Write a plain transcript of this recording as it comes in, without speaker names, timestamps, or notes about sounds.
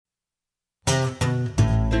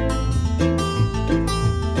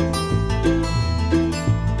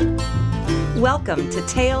Welcome to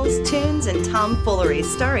Tales, Tunes, and Tomfoolery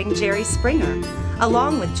starring Jerry Springer,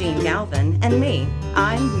 along with Gene Galvin and me.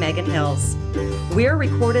 I'm Megan Hills. We're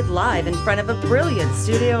recorded live in front of a brilliant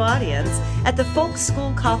studio audience at the Folk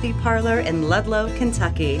School Coffee Parlor in Ludlow,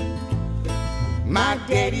 Kentucky. My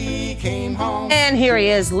daddy came home. And here he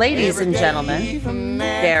is, ladies and gentlemen,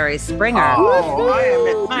 Jerry Springer. Oh, I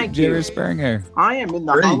am thank you. Jerry Springer. I am in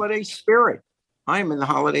the holiday spirit.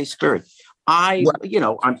 I'm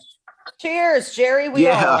Cheers, Jerry. We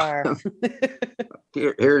are.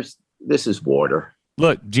 This is water.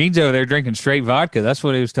 Look, Gene's over there drinking straight vodka. That's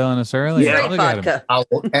what he was telling us earlier. Yeah. Straight vodka.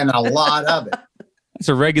 And a lot of it. It's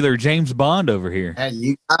a regular James Bond over here. Hey,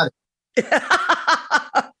 you got it.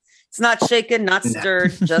 It's not shaken, not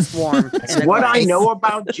stirred, just warm. What I know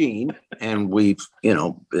about Gene, and we've,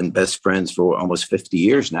 been best friends for almost 50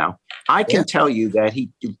 years now. I can tell you that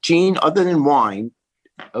Gene, other than wine,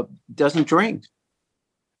 doesn't drink.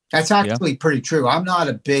 That's actually pretty true. I'm not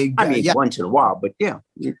a big... once in a while, but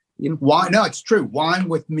Wine, no, it's true. Wine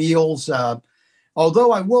with meals.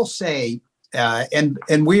 Although I will say, and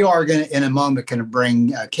we are going to, in a moment, going to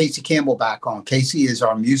bring Casey Campbell back on. Casey is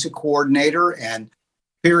our music coordinator and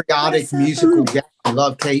periodic musical guest. I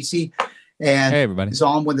love Casey. And hey, everybody. He's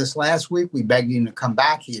on with us last week. We begged him to come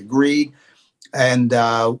back. He agreed. And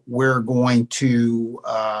we're going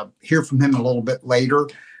to hear from him a little bit later.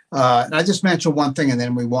 And I just mentioned one thing, and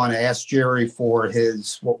then we want to ask Jerry for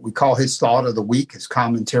his, what we call his thought of the week, his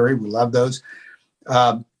commentary. We love those.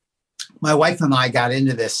 My wife and I got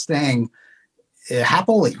into this thing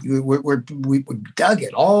happily. We dug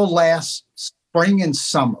it all last spring and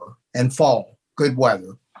summer and fall, good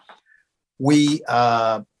weather. We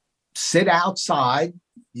sit outside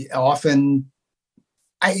often.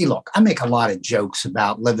 I make a lot of jokes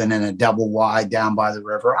about living in a double wide down by the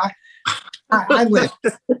river. I live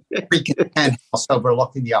in a freaking penthouse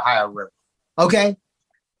overlooking the Ohio River. Okay.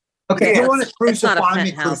 Yeah, it's not a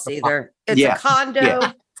penthouse either. It's a condo.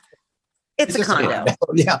 Yeah. It's a condo.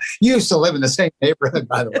 Yeah. You used to live in the same neighborhood,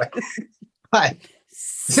 by the way. But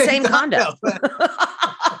same condo.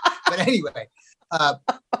 But anyway,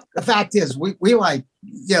 the fact is, we like,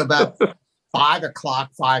 about 5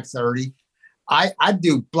 o'clock, 5:30. I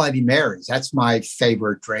do Bloody Marys. That's my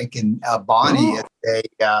favorite drink. And Bonnie is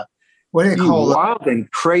a, what do they call it? Wild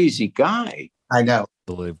and crazy guy. I know.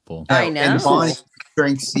 Unbelievable. I know. And Bonnie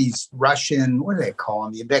drinks these Russian, what do they call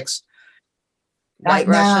them? The mix. White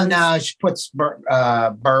No, Russians? she puts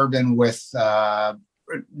bourbon with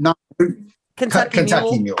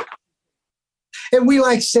Kentucky Mule. And we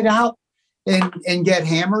like sit out and get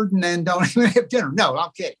hammered and then don't even have dinner. No,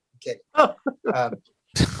 I'm kidding.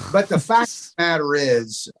 But the fact of the matter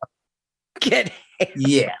is,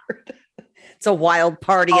 it's a wild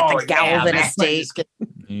party at the Galvin estate.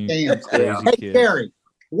 Hey, Gary.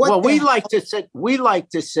 We like to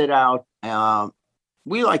sit out.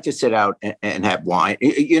 We like to sit out and have wine.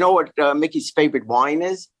 You know what Mickey's favorite wine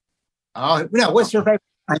is? Oh no! What's your favorite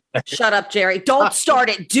wine? Shut up, Jerry! Don't start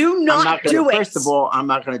it. Do not do it. First of all, I'm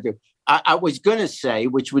not going to do. I was going to say,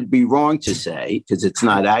 which would be wrong to say because it's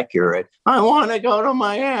not accurate. I want to go to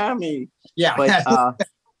Miami. Yeah,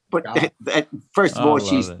 but first of all,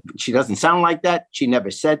 she doesn't sound like that. She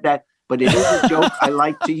never said that, but it is a joke I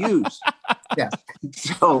like to use. Yeah.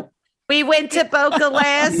 So we went to Boca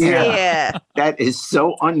last year. That is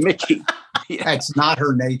so un-Mickey. That's not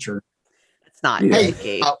her nature. It's not.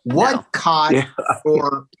 Hey, what caught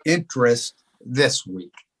your interest this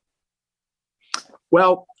week?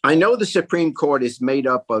 Well, I know the Supreme Court is made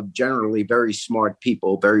up of generally very smart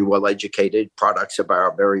people, very well educated, products of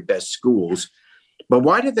our very best schools. But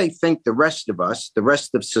why do they think the rest of us, the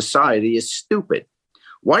rest of society, is stupid?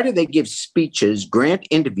 Why do they give speeches, grant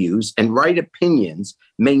interviews, and write opinions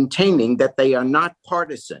maintaining that they are not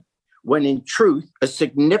partisan, when in truth, a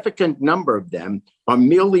significant number of them are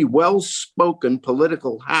merely well-spoken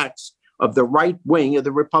political hacks of the right wing of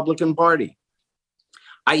the Republican Party?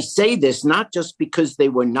 I say this not just because they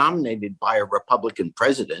were nominated by a Republican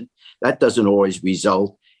president. That doesn't always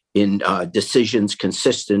result in decisions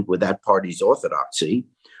consistent with that party's orthodoxy.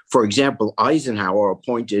 For example, Eisenhower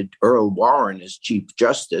appointed Earl Warren as Chief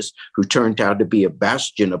Justice, who turned out to be a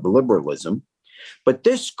bastion of liberalism. But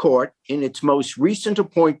this court, in its most recent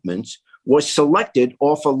appointments, was selected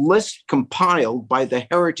off a list compiled by the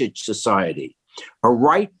Heritage Society, a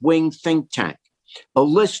right-wing think tank, a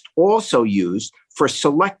list also used for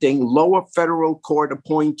selecting lower federal court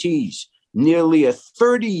appointees, nearly a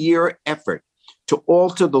 30-year effort to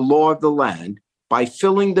alter the law of the land by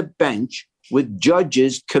filling the bench with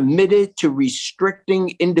judges committed to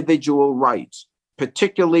restricting individual rights,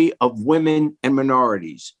 particularly of women and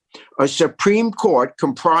minorities. A Supreme Court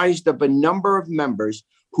comprised of a number of members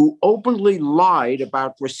who openly lied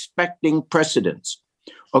about respecting precedents.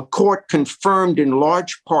 A court confirmed in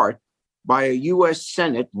large part by a U.S.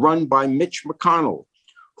 Senate run by Mitch McConnell,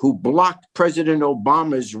 who blocked President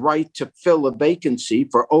Obama's right to fill a vacancy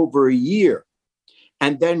for over a year,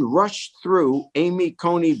 and then rushed through Amy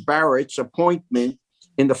Coney Barrett's appointment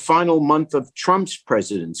in the final month of Trump's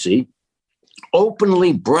presidency,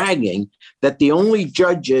 openly bragging that the only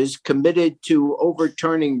judges committed to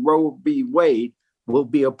overturning Roe v. Wade will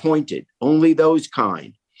be appointed, only those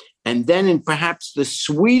kind. And then, in perhaps the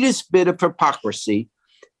sweetest bit of hypocrisy,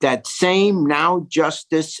 that same now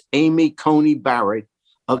Justice Amy Coney Barrett,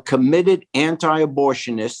 a committed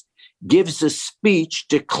anti-abortionist, gives a speech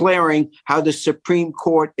declaring how the Supreme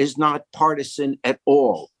Court is not partisan at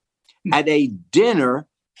all, at a dinner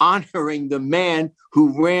honoring the man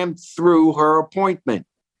who rammed through her appointment,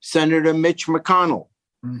 Senator Mitch McConnell.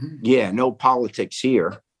 Mm-hmm. Yeah, no politics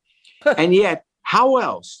here. And yet, how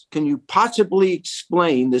else can you possibly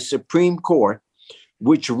explain the Supreme Court,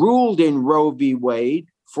 which ruled in Roe v. Wade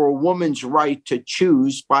for a woman's right to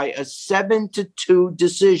choose by a 7-2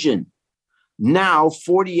 decision, now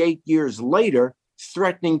 48 years later,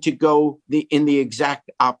 threatening to go in the exact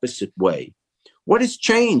opposite way? What has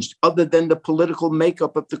changed other than the political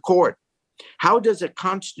makeup of the court? How does a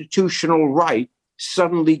constitutional right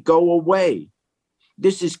suddenly go away?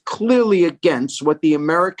 This is clearly against what the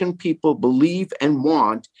American people believe and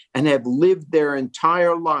want and have lived their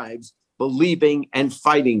entire lives believing and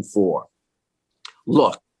fighting for.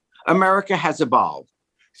 Look, America has evolved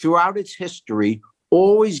throughout its history,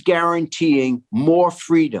 always guaranteeing more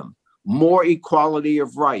freedom, more equality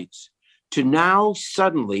of rights, to now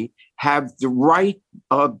suddenly have the right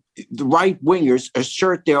wingers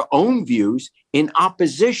assert their own views in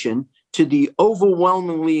opposition to the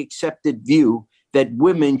overwhelmingly accepted view that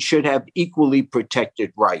women should have equally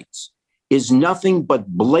protected rights, is nothing but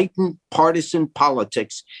blatant partisan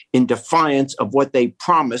politics in defiance of what they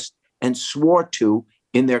promised and swore to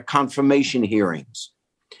in their confirmation hearings.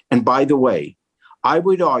 And by the way, I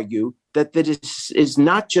would argue that this is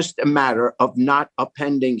not just a matter of not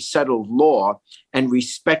upending settled law and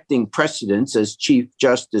respecting precedents, as Chief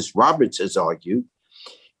Justice Roberts has argued.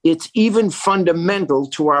 It's even fundamental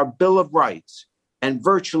to our Bill of Rights and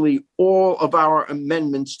virtually all of our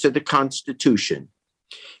amendments to the Constitution.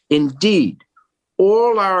 Indeed,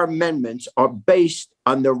 all our amendments are based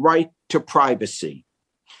on the right to privacy,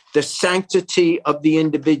 the sanctity of the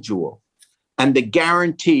individual, and the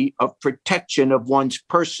guarantee of protection of one's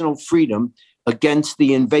personal freedom against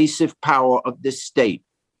the invasive power of the state.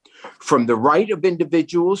 From the right of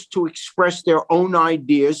individuals to express their own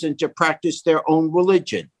ideas and to practice their own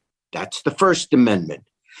religion. That's the First Amendment.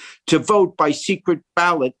 To vote by secret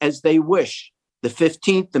ballot as they wish, the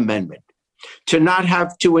 15th Amendment. To not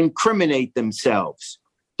have to incriminate themselves,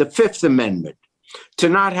 the Fifth Amendment. To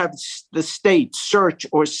not have the state search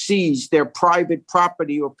or seize their private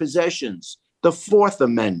property or possessions, the Fourth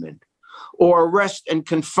Amendment. Or arrest and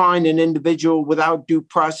confine an individual without due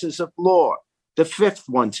process of law, the Fifth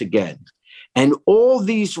once again. And all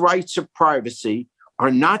these rights of privacy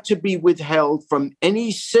are not to be withheld from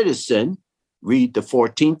any citizen, read the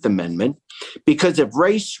 14th Amendment, because of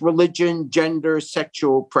race, religion, gender,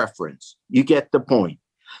 sexual preference. You get the point.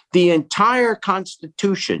 The entire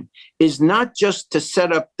Constitution is not just to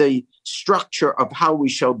set up the structure of how we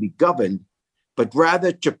shall be governed, but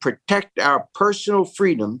rather to protect our personal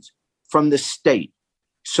freedoms from the state,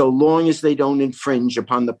 so long as they don't infringe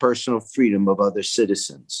upon the personal freedom of other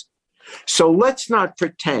citizens. So let's not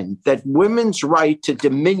pretend that women's right to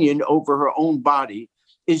dominion over her own body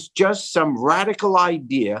is just some radical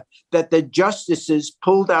idea that the justices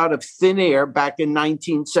pulled out of thin air back in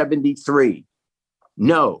 1973.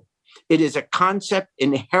 No, it is a concept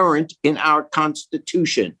inherent in our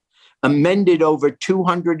Constitution, amended over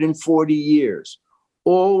 240 years,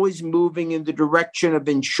 always moving in the direction of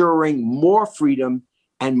ensuring more freedom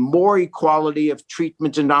and more equality of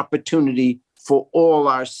treatment and opportunity for all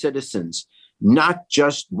our citizens, not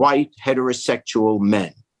just white heterosexual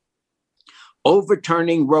men.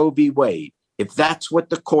 Overturning Roe v. Wade, if that's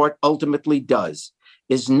what the court ultimately does,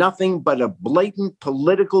 is nothing but a blatant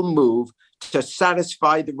political move to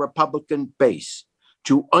satisfy the Republican base,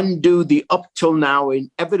 to undo the up till now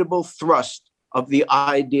inevitable thrust of the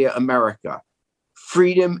idea America,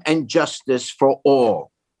 freedom and justice for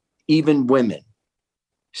all, even women.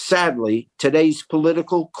 Sadly, today's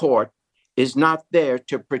political court is not there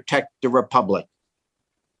to protect the Republic,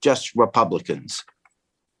 just Republicans.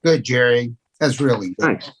 Good, Jerry. That's really good.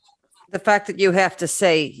 Thanks. The fact that you have to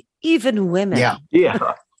say, even women. Yeah.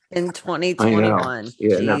 Yeah. in 2021. Yeah,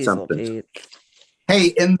 Jeez, not something. Pete.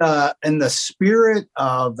 Hey, in the spirit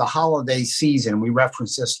of the holiday season, we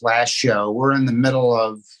referenced this last show. We're in the middle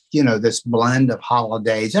of, this blend of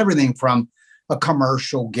holidays, everything from a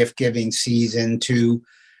commercial gift giving season to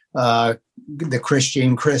the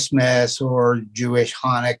Christian Christmas or Jewish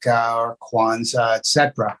Hanukkah or Kwanzaa,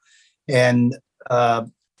 etc. And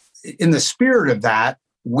in the spirit of that,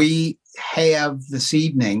 we have this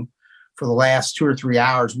evening, for the last 2 or 3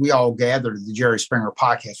 hours, we all gathered at the Jerry Springer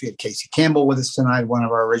podcast. We had Casey Campbell with us tonight, one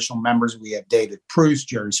of our original members. We have David Proust,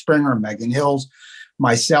 Jerry Springer, Megan Hills,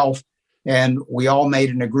 myself, and we all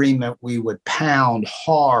made an agreement we would pound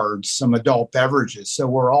hard some adult beverages. So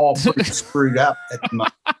we're all pretty screwed up at the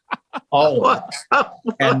moment. All of us.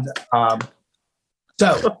 And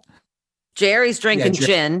so Jerry's drinking Jerry.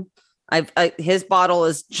 gin. His bottle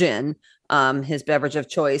is gin, his beverage of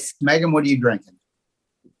choice. Megan, what are you drinking?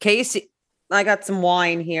 Casey, I got some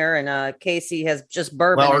wine here, and Casey has just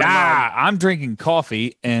bourbon. Well, in his mug. I'm drinking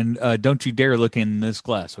coffee, and don't you dare look in this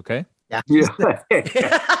glass, okay? Yeah.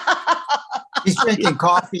 Yeah. He's drinking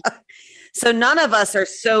coffee. So none of us are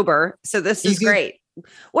sober. So this is Easy. great.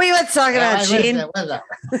 What are you talking about, Gene? What is that?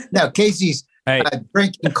 No, Casey's Hey,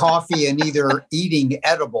 drinking coffee and either eating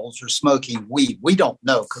edibles or smoking weed. We don't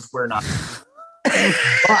know because we're not.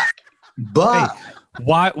 But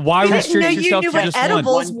why I didn't restrict know you yourself knew to what just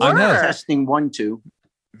edibles one? I know. were. Testing 1, 2.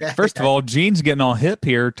 First of all, Gene's getting all hip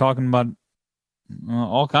here, talking about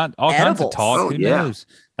all kinds of Edibles. talk. Oh, Who yeah. knows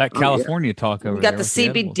that California talk over You got there the with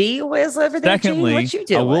edibles. CBD oils over there, Gene? Secondly, What you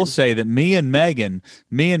doing? I will say that me and Megan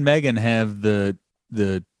have the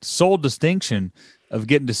sole distinction of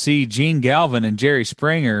getting to see Gene Galvin and Jerry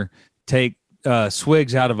Springer take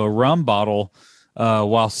swigs out of a rum bottle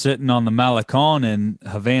while sitting on the Malecon in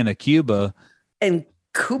Havana, Cuba. in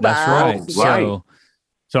Cuba. That's right. Oh,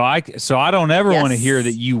 right. So I don't ever want to Yes. hear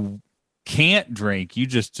that you can't drink. You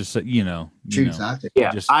just choose not to.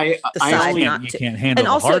 Yeah, Just- I Decide only not you to. can't handle And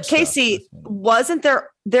the also, hard stuff. Casey, That's- wasn't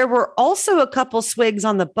there were also a couple swigs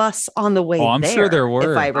on the bus on the way Oh, I'm sure there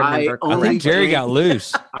were. if I remember I I correctly. only- think Jerry got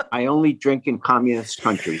loose. I only drink in communist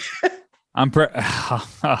countries. I'm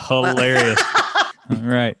hilarious. All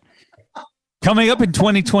right. Coming up in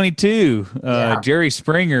 2022, Jerry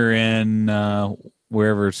Springer and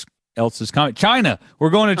wherever else is coming. China.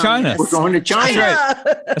 We're going to China. We're going to China. That's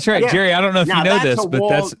right. That's right, Yeah. Jerry. I don't know if Now, you know that's this, a but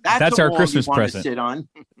wall- that's a our wall Christmas you wanna present. Sit on.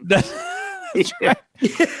 Yeah.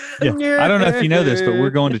 I don't know if you know this, but we're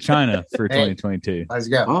going to China for 2022. Let's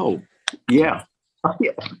go. Oh, yeah.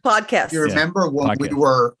 Podcast. You remember when we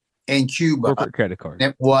were in Cuba? Corporate credit card.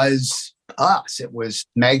 It was us. It was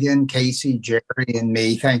Megan, Casey, Jerry, and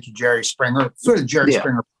me. Thank you, Jerry Springer, for the Jerry Yeah.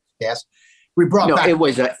 Springer podcast. We brought No, back it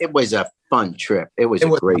was a fun trip. It was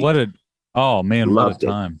great. What a Loved it.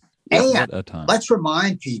 time. And What a time. let's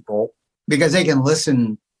remind people, because they can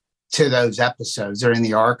listen to those episodes. They're in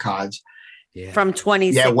the archives. From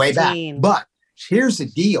 2016. Yeah, way back. But here's the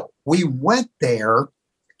deal. We went there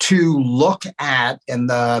to look at, and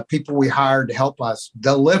the people we hired to help us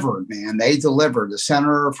delivered, man. They delivered. The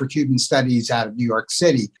Center for Cuban Studies out of New York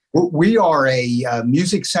City. We are a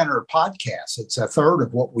music center podcast. It's a third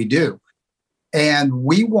of what we do. And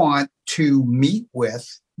we want to meet with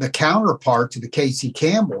the counterpart to the Casey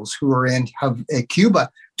Campbells who are in Cuba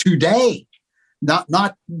today. Not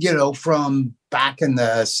from back in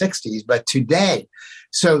the 60s, but today.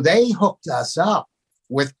 So they hooked us up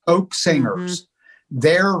with folk singers,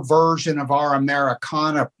 their version of our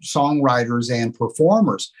Americana songwriters and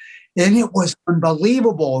performers. And it was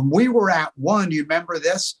unbelievable. And we were at one, do you remember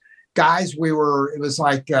this? Guys, it was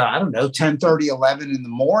like, 10:30, 11 in the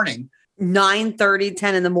morning. 9:30,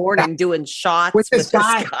 10 in the morning doing shots With this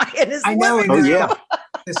guy. in his I know. living Oh, room. yeah.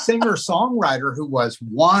 The singer-songwriter who was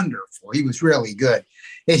wonderful. He was really good.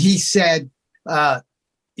 And he said,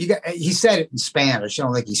 he said it in Spanish. I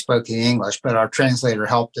don't think he spoke in English, but our translator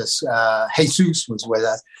helped us. Jesus was with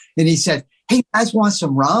us. And he said, hey, you guys want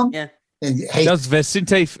some rum? Yeah. And hey, That was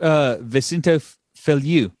Vicente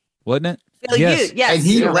Feliu, wasn't it? Phil, Yes. yes, And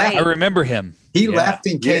he you're left. I remember him. he Yeah. left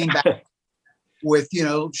and came back with,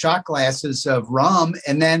 shot glasses of rum.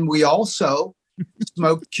 And then we also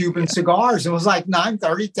smoked Cuban cigars. It was like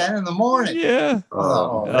 9:30, 10 in the morning. Yeah.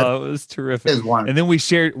 Oh, Oh, it was terrific. that is wonderful. And then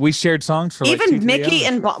we shared songs for like Even 2-3 Mickey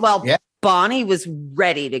hours. and Yeah. Bonnie was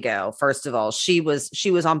ready to go. First of all, she was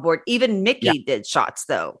on board. Even Mickey did shots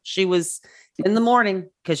though. She was in the morning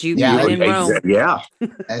because you Yeah, were in Rome. Yeah.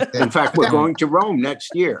 In fact, we're going to Rome next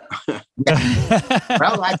year.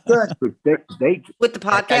 Well, that's good. They With the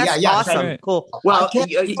podcast. Yeah, Awesome. right. Cool. well, I can't-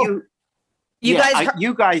 You guys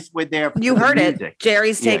you guys were there. you for the heard it. music.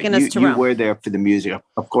 Jerry's taking you, us to you Rome. were there for the music.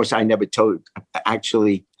 Of course, I never told.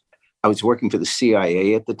 Actually, I was working for the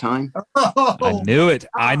CIA at the time. I knew it.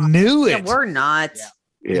 I knew it. Yeah, we're not.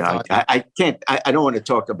 Yeah, I can't. I don't want to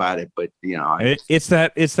talk about it, but It's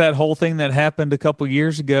that whole thing that happened a couple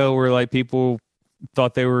years ago where like people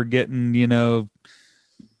thought they were getting,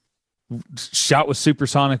 shot with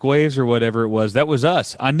supersonic waves or whatever it was. That was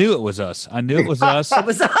us. I knew it was us. I knew it was us. It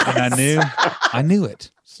was us. And I knew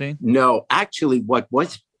it. See? No, actually, what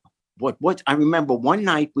I remember one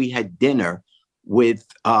night we had dinner with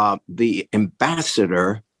the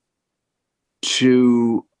ambassador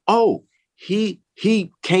to.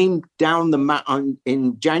 He came down the mountain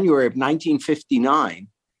in January of 1959.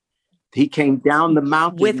 He came down the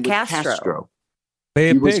mountain with Castro. Bay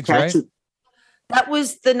of Pigs, right? That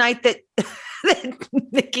was the night that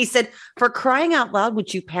Nikki said, "For crying out loud,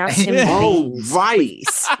 would you pass him beans, right.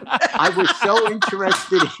 please?" I was so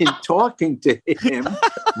interested in talking to him.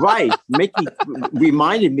 Right. Mickey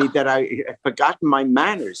reminded me that I had forgotten my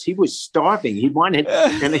manners. He was starving. He wanted,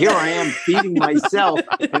 and here I am feeding myself,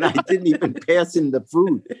 and I didn't even pass him the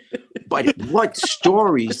food. But what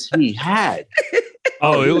stories he had.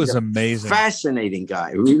 Oh, it was amazing. Fascinating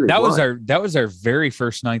guy. Really that was our very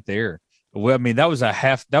first night there. Well, I mean, that was like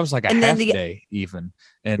a half day even.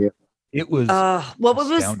 And it was what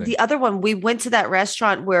was the other one? We went to that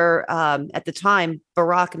restaurant where at the time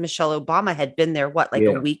Barack and Michelle Obama had been there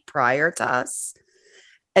a week prior to us.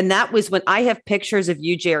 And that was when I have pictures of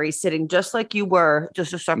you, Jerry, sitting just like you were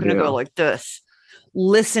just a second ago, like this,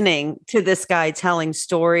 listening to this guy telling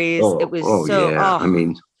stories. It was I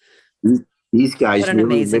mean, these guys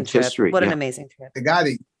really lived history. What an amazing trip. The guy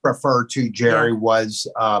that you referred to, Jerry, was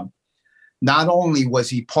not only was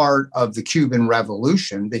he part of the Cuban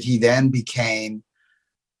Revolution, but he then became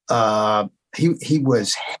he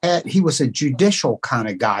was a judicial kind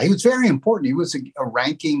of guy. He was very important. He was a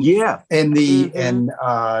ranking in the and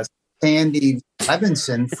Sandy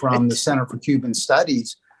Levinson from the Center for Cuban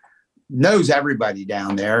Studies knows everybody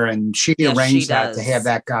down there, and she arranged that to have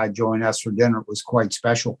that guy join us for dinner. It was quite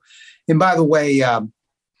special. And by the way,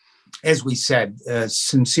 as we said,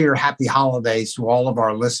 sincere happy holidays to all of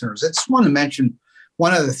our listeners. I just want to mention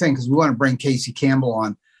one other thing because we want to bring Casey Campbell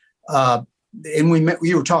on. And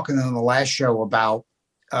we were talking on the last show about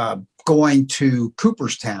going to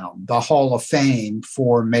Cooperstown, the Hall of Fame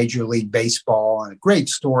for Major League Baseball, and a great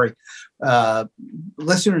story.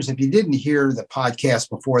 Listeners, if you didn't hear the podcast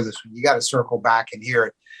before this one, you got to circle back and hear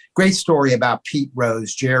it. Great story about Pete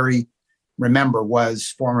Rose. Jerry, remember,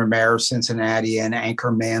 was former mayor of Cincinnati and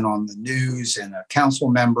anchorman on the news and a council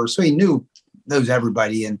member. So he knows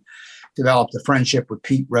everybody and developed a friendship with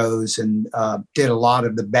Pete Rose and did a lot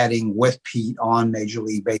of the betting with Pete on Major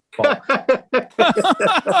League Baseball.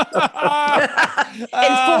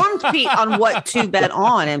 Informed Pete on what to bet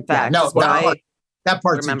on, in fact. That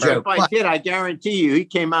part's a joke. If I did, I guarantee you he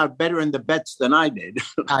came out better in the bets than I did.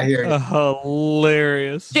 I hear you.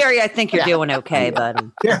 Hilarious. Jerry, I think you're doing okay,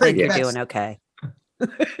 bud. I think you're doing okay.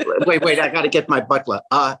 Wait, I got to get my butler.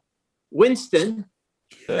 Winston.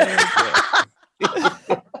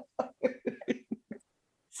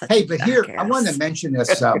 Hey, but here, I want to mention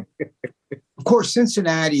this. Of course,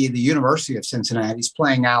 Cincinnati, the University of Cincinnati is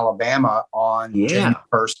playing Alabama on January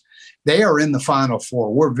 1st. They are in the Final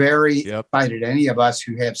Four. We're very excited. Any of us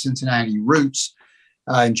who have Cincinnati roots,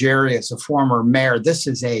 and Jerry is a former mayor, this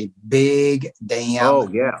is a big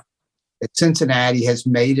damn. That Cincinnati has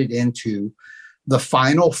made it into the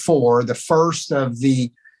Final Four, the first of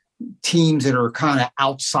the teams that are kind of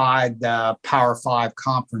outside the Power Five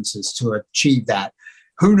conferences to achieve that.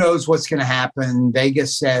 Who knows what's going to happen?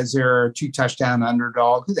 Vegas says they're a 2-touchdown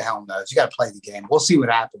underdog. Who the hell knows? You got to play the game. We'll see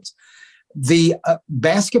what happens. The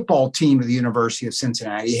basketball team of the University of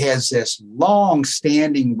Cincinnati has this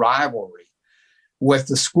long-standing rivalry with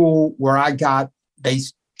the school where I got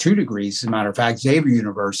 2 degrees, as a matter of fact, Xavier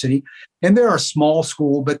University. And they're a small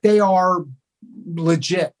school, but they are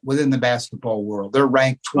legit within the basketball world. They're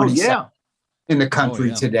ranked 27th in the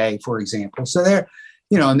country today, for example. So they're,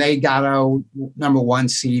 and they got a number 1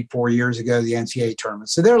 seed 4 years ago, the NCAA tournament.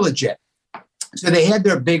 So they're legit. So they had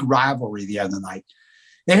their big rivalry the other night.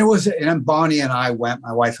 And Bonnie and I went,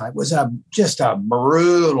 my wife and I, it was just a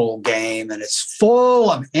brutal game, and it's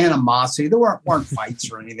full of animosity. There weren't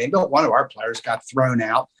fights or anything, but one of our players got thrown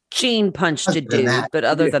out. Gene punched a dude, but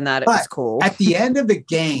other than that, it was cool. At the end of the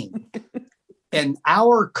game, and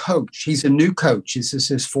our coach, he's a new coach. This is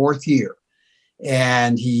his 4th year.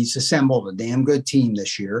 And he's assembled a damn good team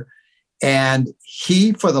this year. And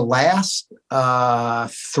he, for the last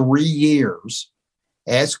 3 years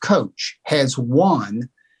as coach, has won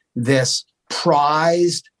this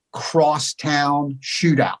prized crosstown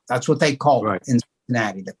shootout. That's what they call it in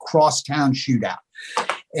Cincinnati, the crosstown shootout.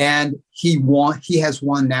 And he has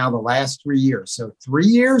won now the last 3 years. So 3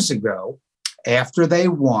 years ago, after they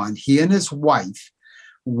won, he and his wife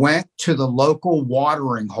went to the local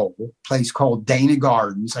watering hole, place called Dana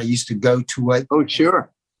Gardens. I used to go to it. Oh,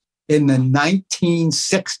 sure. In the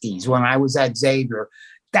 1960s, when I was at Xavier,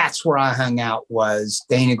 that's where I hung out, was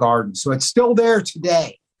Dana Gardens. So it's still there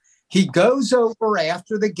today. He goes over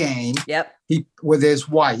after the game. Yep. With his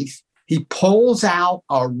wife. He pulls out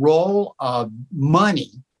a roll of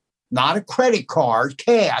money, not a credit card,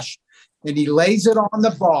 cash, and he lays it on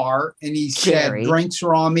the bar, and he Jerry. said, "Drinks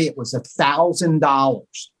are on me." It was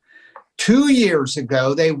 $1,000. 2 years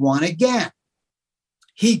ago, they won again.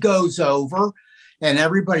 He goes over, and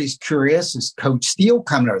everybody's curious. Is Coach Steele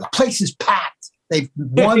coming over? The place is packed. They've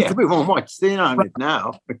won. Everyone wants in on it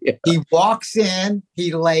now. Yeah. He walks in.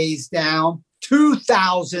 He lays down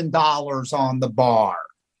 $2,000 on the bar.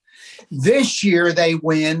 This year, they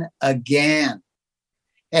win again.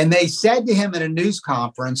 And they said to him at a news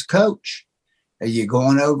conference, "Coach, are you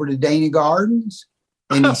going over to Dana Gardens?"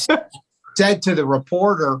 And he said to the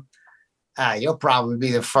reporter, "You'll probably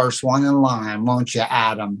be the first one in line, won't you,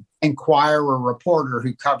 Adam?" Inquirer reporter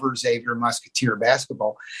who covers Xavier Musketeer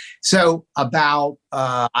basketball. So about,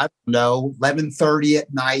 11:30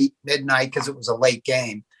 at night, midnight, because it was a late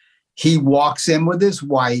game, he walks in with his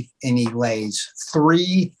wife and he lays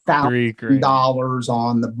 $3,000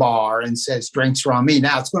 on the bar and says, "Drinks are on me."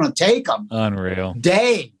 Now it's going to take him Unreal.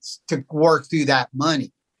 days to work through that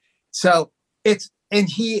money. So and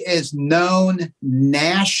he is known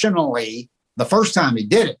nationally. The first time he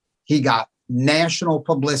did it, he got national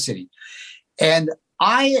publicity. And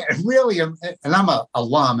I really am, and I'm an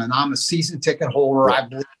alum and I'm a season ticket holder. I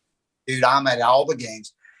believe, dude, I'm at all the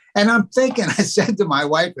games. And I'm thinking, I said to my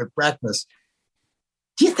wife at breakfast,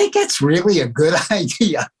 "Do you think that's really a good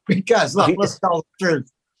idea?" Because look, let's tell the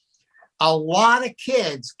truth. A lot of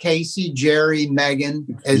kids, Casey, Jerry,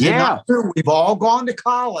 Megan, is it not true? We've all gone to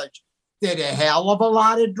college, did a hell of a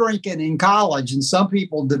lot of drinking in college, and some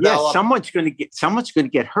people develop. Someone's going to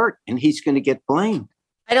get hurt, and he's going to get blamed.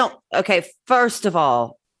 Okay, first of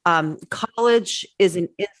all, college is an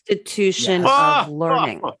institution of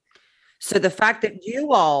learning. So the fact that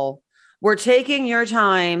you all were taking your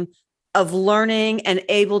time of learning and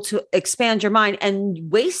able to expand your mind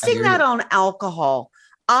and wasting that on alcohol,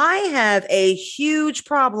 I have a huge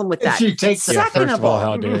problem with that. Second of all,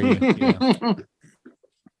 how dare you? Yeah.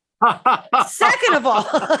 Second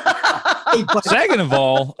of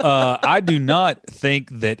all, I do not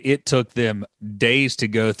think that it took them days to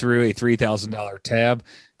go through a $3,000 tab.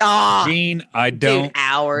 Gene, I don't.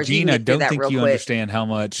 Hours. Gene, I don't think you understand how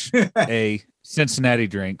much A, Cincinnati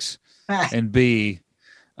drinks, and B,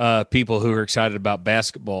 people who are excited about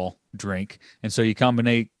basketball drink, and so you put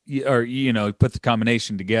the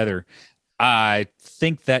combination together. I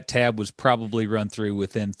think that tab was probably run through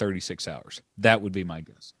within 36 hours. That would be my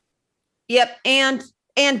guess. Yep, and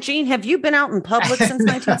Gene, have you been out in public since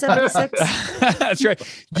 1976? That's right.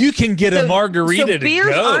 You can get a margarita to go.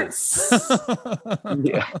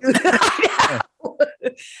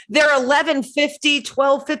 They're $11.50,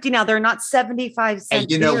 $12.50 now. They're not 75 cent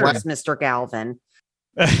beers, Mr. Galvin.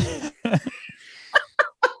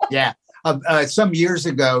 Yeah. Some years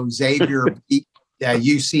ago, Xavier beat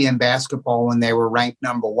UC in basketball when they were ranked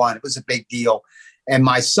number one. It was a big deal. And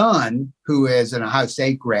my son, who is an Ohio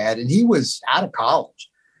State grad, and he was out of college,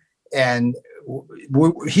 and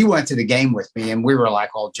he went to the game with me, and we were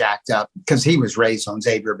like all jacked up because he was raised on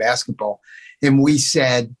Xavier basketball. And he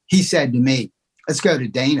said to me, "Let's go to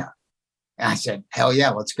Dana." And I said, "Hell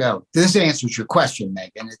yeah, let's go." This answers your question,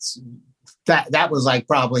 Megan. It's that was like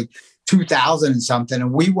probably 2000 and something.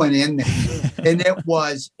 And we went in there and it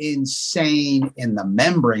was insane in the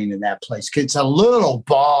membrane in that place. It's a little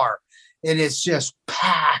bar and it's just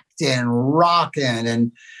packed and rocking.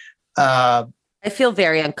 And I feel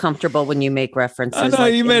very uncomfortable when you make references. I know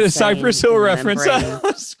you made a Cypress Hill reference. I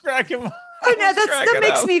was cracking my I know that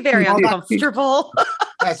makes me very uncomfortable.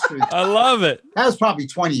 That's true. I love it. That was probably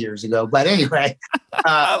 20 years ago, but anyway.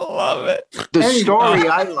 I love it. The story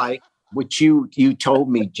I like, which you told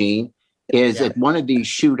me, Gene, is at one of these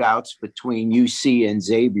shootouts between UC and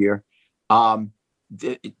Xavier,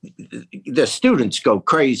 the students go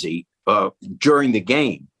crazy during the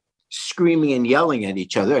game, screaming and yelling at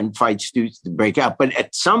each other, and fight students to break out. But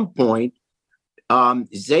at some point,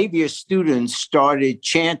 Xavier students started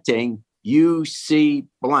chanting UC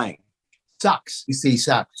blank. Sucks. UC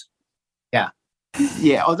sucks. Yeah.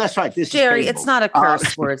 Yeah. Oh, that's right. Jerry, it's not a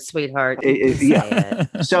curse word, sweetheart. Yeah.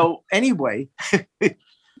 So anyway,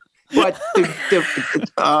 but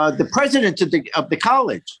the presidents of the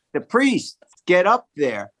college, the priests, get up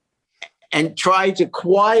there and try to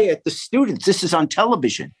quiet the students. This is on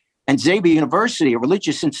television. And Xavier University, a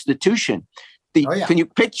religious institution, can you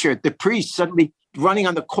picture the priest suddenly running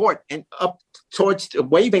on the court and up towards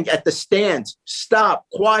waving at the stands, stop,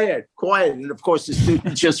 quiet. And of course, the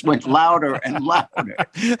students just went louder and louder.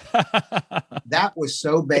 That was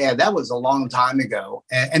so bad. That was a long time ago.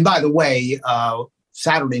 And by the way,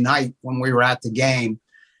 Saturday night when we were at the game,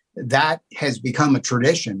 that has become a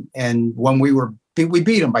tradition. And when we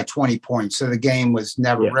beat them by 20 points. So the game was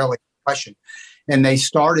never really a question. And they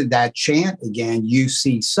started that chant again,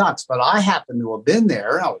 UC sucks. But I happened to have been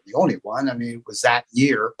there. I was the only one. I mean, it was that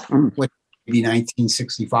year, maybe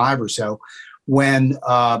 1965 or so, when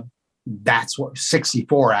that's what,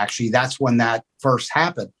 64 actually, that's when that first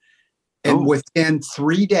happened. And within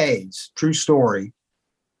 3 days, true story,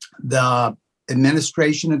 the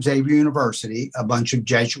administration of Xavier University, a bunch of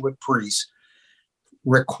Jesuit priests,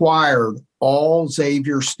 required all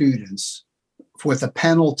Xavier students with a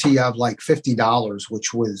penalty of like $50,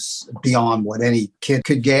 which was beyond what any kid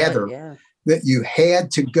could gather, that you had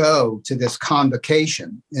to go to this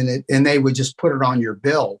convocation, and they would just put it on your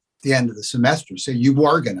bill at the end of the semester. So you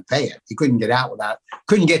were going to pay it. You couldn't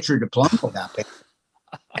couldn't get your diploma without paying.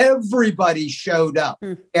 Everybody showed up.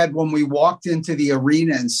 And when we walked into the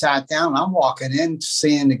arena and sat down, I'm walking in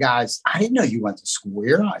seeing the guys. I didn't know you went to school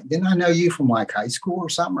here. Didn't I know you from like high school or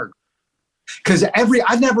something? Because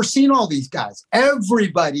I've never seen all these guys.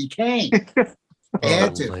 Everybody came.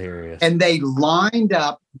 And they lined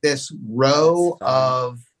up this row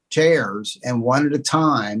of chairs, and one at a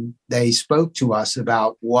time, they spoke to us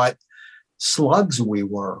about what slugs we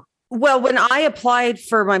were. Well, when I applied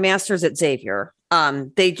for my master's at Xavier,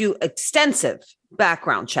 they do extensive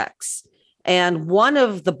background checks. And one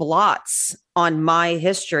of the blots on my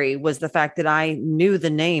history was the fact that I knew the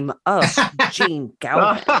name of Gene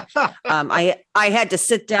Galvin. I had to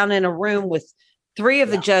sit down in a room with 3 of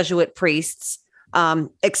the Jesuit priests,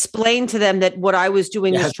 explain to them that what I was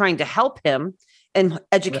doing was trying to help him and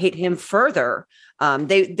educate him further.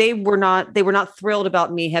 They were not thrilled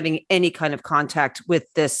about me having any kind of contact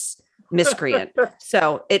with this miscreant.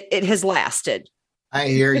 So it has lasted. I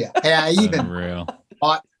hear you. Hey,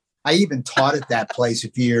 I even taught at that place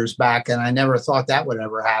a few years back, and I never thought that would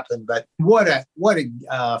ever happen. But what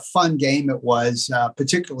a fun game it was,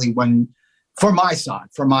 particularly from my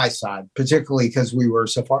side, particularly because we were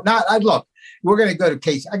so far. Now, look, we're going to go to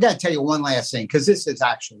Casey. I got to tell you one last thing, because this is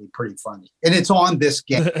actually pretty funny, and it's on this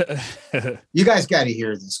game. You guys got to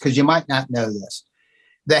hear this, because you might not know this.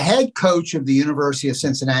 The head coach of the University of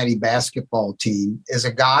Cincinnati basketball team is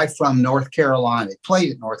a guy from North Carolina. He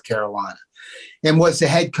played at North Carolina and was the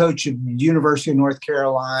head coach of the University of North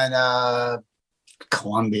Carolina,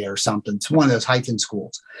 Columbia or something. It's one of those hyphen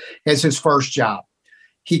schools. It's his first job.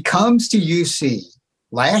 He comes to UC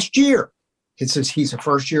last year. He's a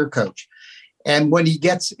first-year coach. And when he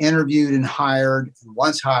gets interviewed and hired, and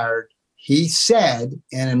once hired, he said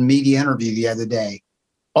in a media interview the other day,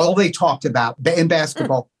 all they talked about in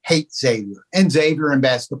basketball hate Xavier, and Xavier in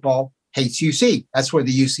basketball hates UC. That's where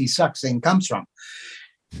the UC sucks thing comes from.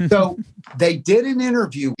 So they did an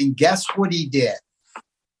interview, and guess what he did?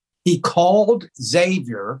 He called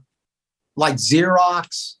Xavier like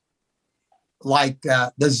Xerox, like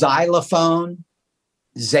the xylophone.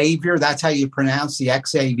 Xavier, that's how you pronounce the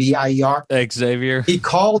Xavier. Xavier. He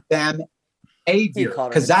called them Xavier,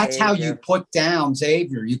 because that's how you put down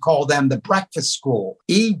Xavier. You call them the breakfast school.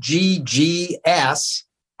 EGGS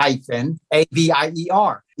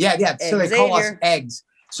AVIER. Yeah. So they call us eggs.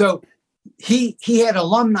 So he had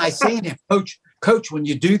alumni saying to him, Coach, when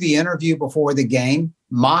you do the interview before the game,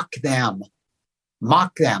 mock them.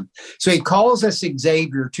 So he calls us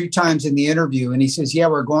Xavier 2 times in the interview, and he says, yeah,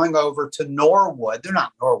 we're going over to Norwood. They're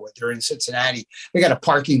not Norwood. They're in Cincinnati. They got a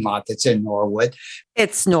parking lot that's in Norwood.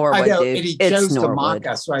 It's Norwood, dude. And he chose to mock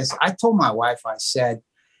us. So I told my wife, I said,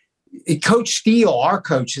 Coach Steele, our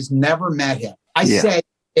coach, has never met him. I said,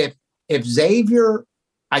 if Xavier,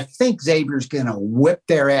 I think Xavier's going to whip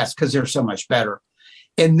their ass because they're so much better.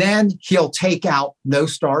 And then he'll take out no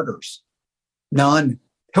starters. None.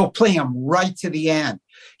 He'll play them right to the end.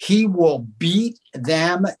 He will beat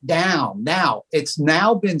them down. Now, it's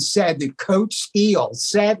now been said that Coach Steele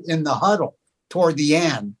said in the huddle toward the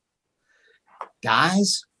end,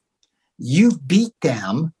 guys, you've beat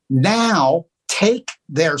them. Now take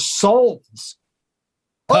their souls.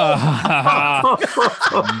 Nice.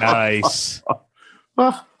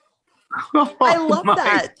 I love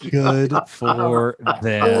that. Good for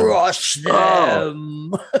them. Crush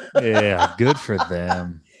them. Yeah, good for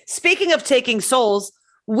them. Speaking of taking souls,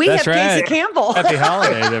 we have Casey Campbell. Happy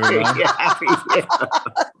holidays, everyone. Yeah.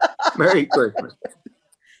 Merry Christmas.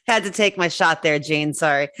 Had to take my shot there, Gene.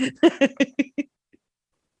 Sorry.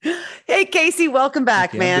 Hey, Casey, welcome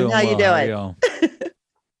back, man. How you doing?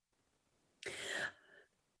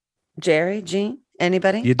 Jerry, Gene,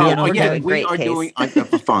 anybody? You doing yeah, okay? we are doing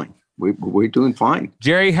fine. We're doing fine.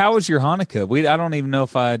 Jerry, how was your Hanukkah? I don't even know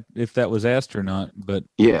if that was asked or not, but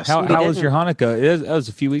yes. How was your Hanukkah? That was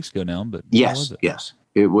a few weeks ago now, but yes,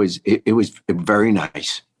 it was very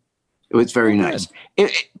nice. It was very nice.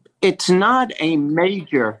 It's not a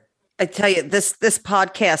major. I tell you, this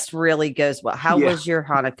podcast really goes well. How was your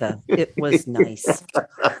Hanukkah? It was nice.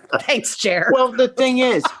 Thanks, Jer. Well, the thing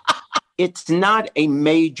is, it's not a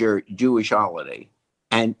major Jewish holiday,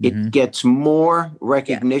 and it gets more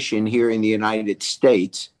recognition here in the United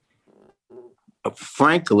States,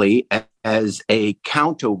 frankly, as a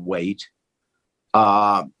counterweight.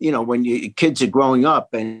 When kids are growing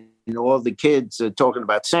up and all the kids are talking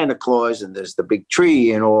about Santa Claus and there's the big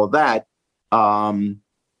tree and all that,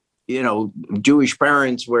 Jewish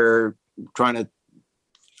parents were trying to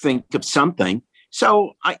think of something.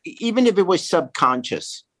 So even if it was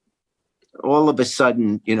subconscious, all of a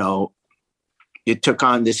sudden, it took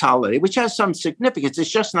on this holiday, which has some significance. It's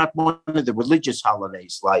just not one of the religious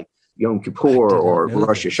holidays like Yom Kippur or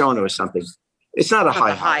Rosh Hashanah or something. It's not a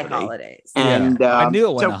high holidays. And I knew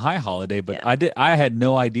it wasn't a high holiday, but I had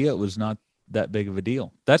no idea it was not that big of a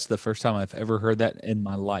deal. That's the first time I've ever heard that in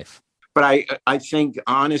my life. But I think,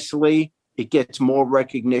 honestly, it gets more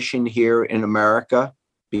recognition here in America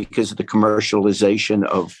because of the commercialization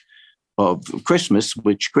of Christmas,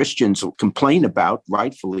 which Christians complain about,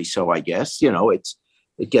 rightfully so, I guess.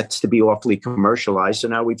 It gets to be awfully commercialized. So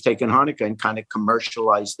now we've taken Hanukkah and kind of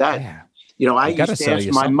commercialized that. Yeah. I used to ask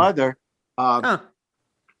my mother,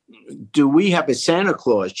 do we have a Santa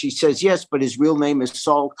Claus? She says, yes, but his real name is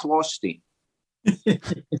Saul Claustein.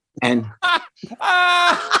 and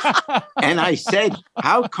I said,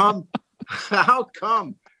 how come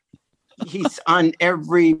he's on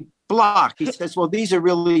every block? He says, well, these are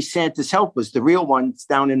really Santa's helpers. The real one's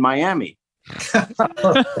down in Miami.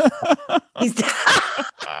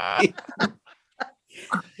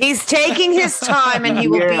 He's taking his time, and he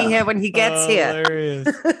will be here when he gets here.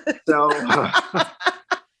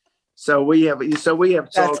 So we have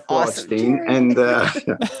Saul Claustein, and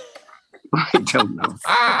I don't know.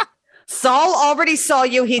 Saul already saw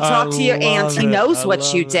you. He talked to your aunt. He knows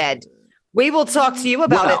what you did. We will talk to you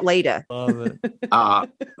about it later.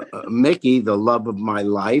 Mickey, the love of my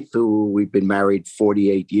life, who we've been married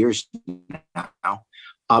 48 years now.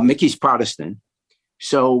 Mickey's Protestant.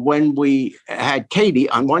 So when we had Katie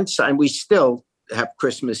on one side, we still have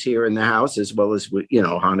Christmas here in the house as well as,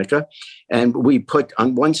 Hanukkah. And we put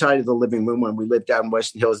on one side of the living room, when we lived out in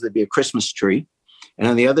Western Hills, there'd be a Christmas tree. And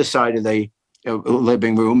on the other side of the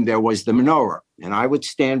living room, there was the menorah. And I would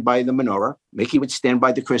stand by the menorah. Mickey would stand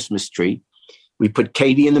by the Christmas tree. We put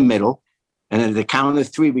Katie in the middle. And at the count of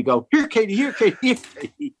three, we go, here, Katie, here, Katie, here,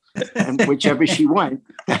 Katie. And whichever she went.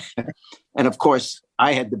 And of course,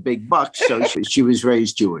 I had the big bucks, so she was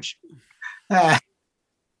raised Jewish. No,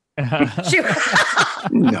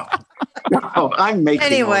 I'm making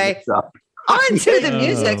anyway. On to the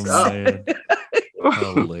music.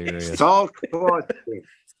 Hilarious. Saul Claustein.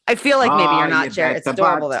 I feel like maybe you're not, Jared. It's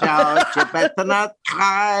adorable, though. You better not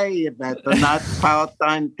cry. You better not pout.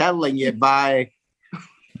 I'm telling you, bye.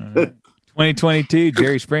 2022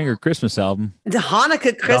 Jerry Springer Christmas album. The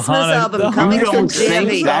Hanukkah Christmas album coming from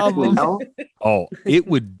Jimmy. Oh, it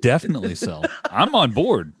would definitely sell. I'm on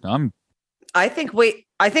board. I think we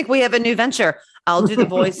have a new venture. I'll do the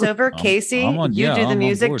voiceover. Casey, you do the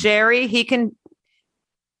music. Jerry, he can.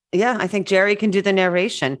 Yeah, I think Jerry can do the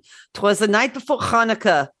narration. 'Twas the night before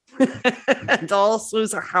Hanukkah, and all through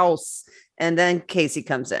the house, and then Casey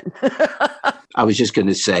comes in. I was just going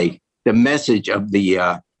to say the message of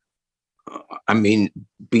the.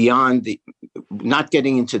 Beyond not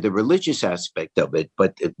getting into the religious aspect of it,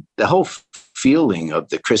 but the whole feeling of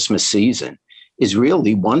the Christmas season is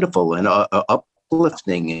really wonderful and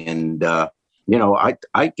uplifting. And, I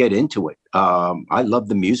get into it. I love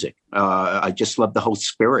the music. I just love the whole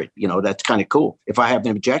spirit. That's kind of cool. If I have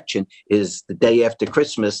an objection is the day after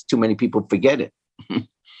Christmas, too many people forget it.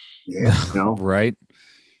 Right.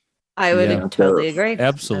 I would totally agree.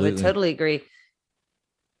 Absolutely. I would totally agree.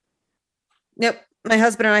 Yep. My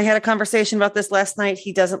husband and I had a conversation about this last night.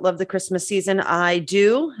 He doesn't love the Christmas season. I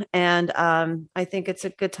do. And I think it's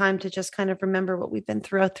a good time to just kind of remember what we've been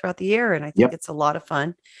throughout the year. And I think it's a lot of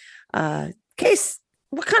fun. Case,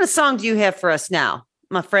 what kind of song do you have for us now,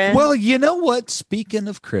 my friend? Well, you know what? Speaking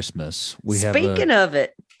of Christmas, Speaking of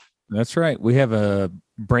it. That's right. We have a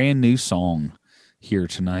brand new song here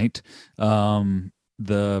tonight.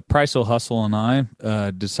 the Priceville Hustle and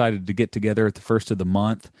I decided to get together at the first of the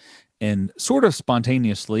month and sort of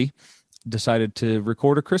spontaneously decided to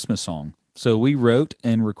record a Christmas song. So we wrote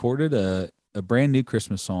and recorded a brand new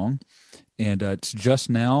Christmas song, and it's just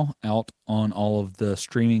now out on all of the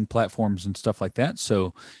streaming platforms and stuff like that.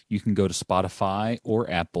 So you can go to Spotify or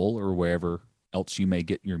Apple or wherever else you may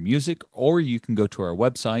get your music, or you can go to our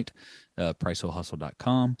website,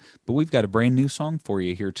 pricevillehustle.com. But we've got a brand new song for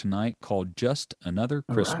you here tonight called Just Another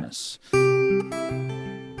Christmas.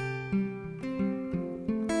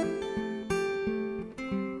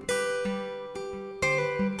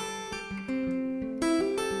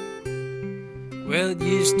 Well, it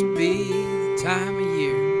used to be the time of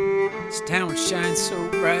year this town would shine so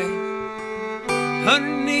bright.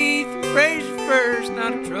 Underneath the brazier firs,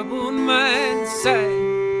 not a trouble in mind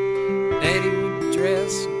sight. Daddy would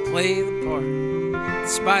dress and play the part,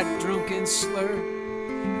 despite a drunken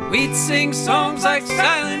slur. We'd sing songs like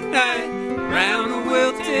Silent Night around a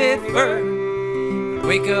wilted fir. I'd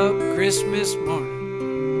wake up Christmas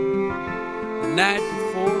morning, the night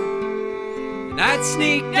before, and I'd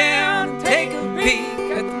sneak down and take a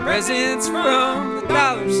peek at the presents from the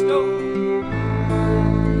dollar store.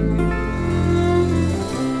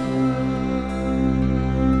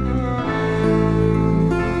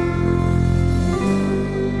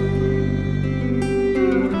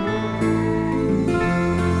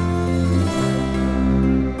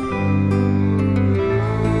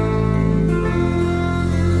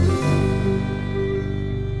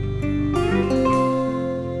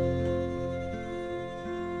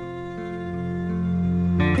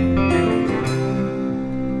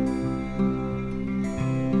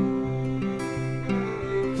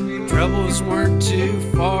 Troubles weren't too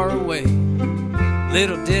far away,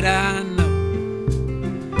 little did I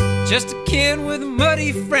know. Just a kid with a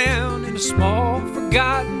muddy frown in a small,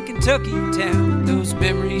 forgotten Kentucky town. Those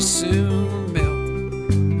memories soon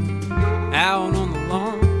melt out on the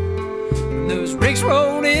lawn. When those rigs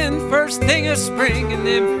rolled in first thing of spring, and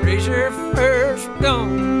them brazier firs were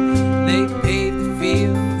gone. They paved the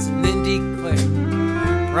fields and then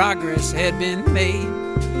declared progress had been made.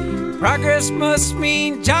 Progress must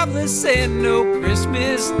mean jobless and no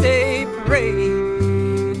Christmas Day parade.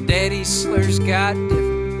 And Daddy's slurs got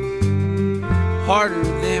different, harder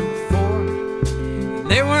than before. And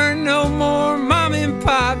there weren't no more mom and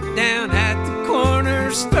pop down at the corner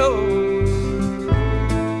store.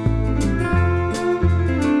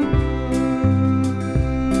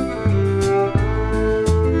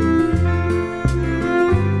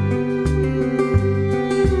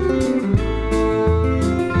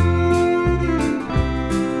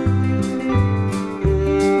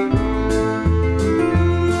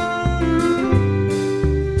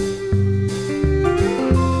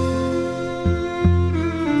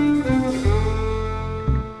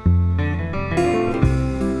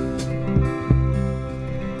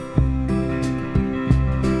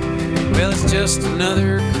 Just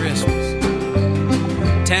another Christmas,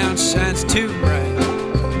 town shines too bright.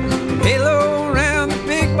 Halo around the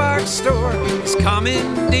big box store is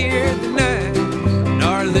commandeered the night, and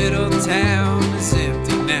our little town is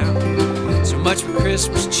empty now. So much for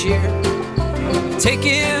Christmas cheer.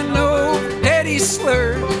 Taking old Daddy's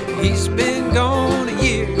slur, he's been gone a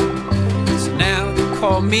year. So now they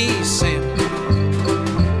call me Santa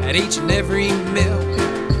at each and every meal.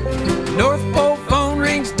 North Pole phone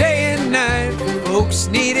rings day and night, folks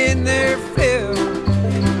needing their fill.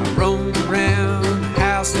 I roam around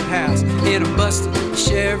house to house in a busted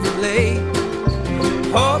Chevrolet,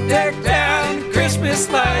 all decked out in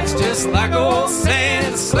Christmas lights, just like old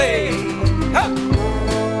Santa's sleigh. Ha!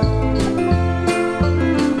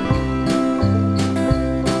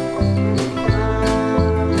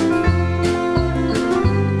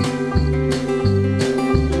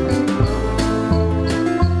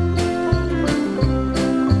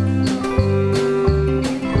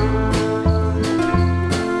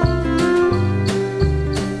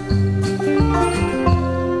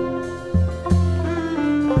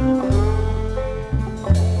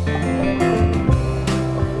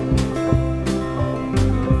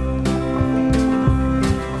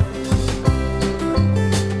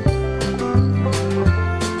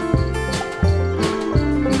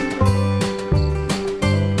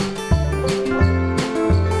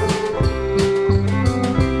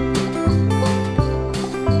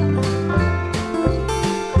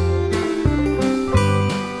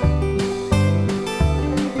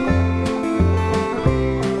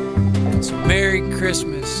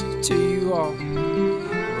 Christmas to you all,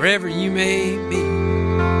 wherever you may be.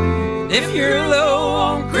 And if you're low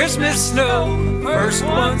on Christmas snow, the first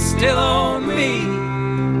one's still on me.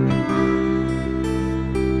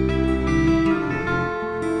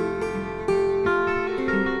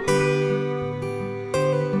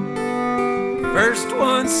 first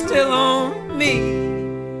one's still on me.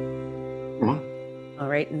 All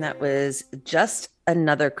right, and that was Just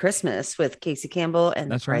Another Christmas with Casey Campbell and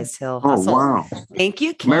That's the right. Price Hill Oh, Hustle. wow. Thank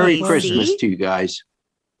you, Casey. Merry Christmas to you guys.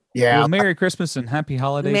 Yeah. Well, Merry Christmas and Happy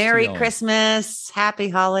Holidays. Merry to y'all. Christmas. Happy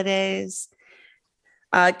holidays.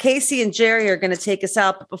 Casey and Jerry are going to take us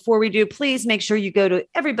out. But before we do, please make sure you go to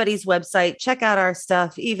everybody's website, check out our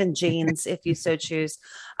stuff, even Gene's, if you so choose.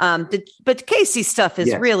 But Casey's stuff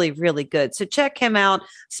is really, really good. So check him out,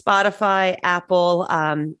 Spotify, Apple.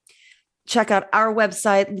 Check out our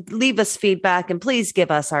website, leave us feedback, and please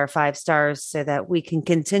give us our 5 stars so that we can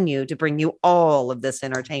continue to bring you all of this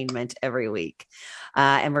entertainment every week.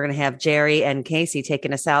 And we're going to have Jerry and Casey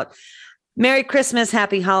taking us out. Merry Christmas,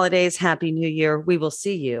 happy holidays, happy New Year. We will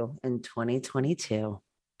see you in 2022.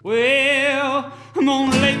 Well, I'm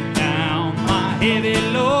gonna lay down my heavy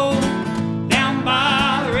load down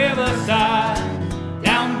by the riverside,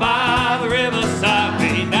 down by the riverside,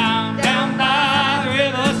 way down by the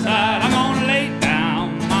riverside. I'm gonna lay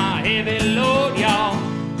down my heavy load, y'all,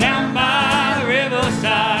 down by the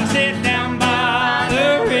riverside. Sit down by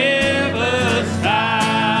the riverside.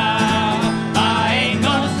 I ain't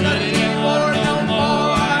gonna study anymore no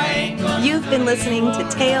more. I ain't gonna. You've been listening to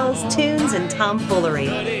Tales, Tunes, and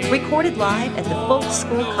Tomfoolery, recorded live at the Folk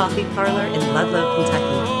School Coffee Parlor in Ludlow,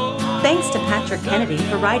 Kentucky. Thanks to Patrick Kennedy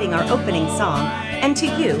for writing our opening song, and to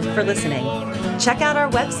you for listening. Check out our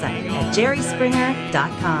website at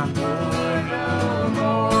jerryspringer.com.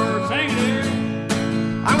 Sing it.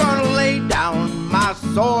 I'm gonna lay down my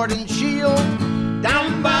sword and shield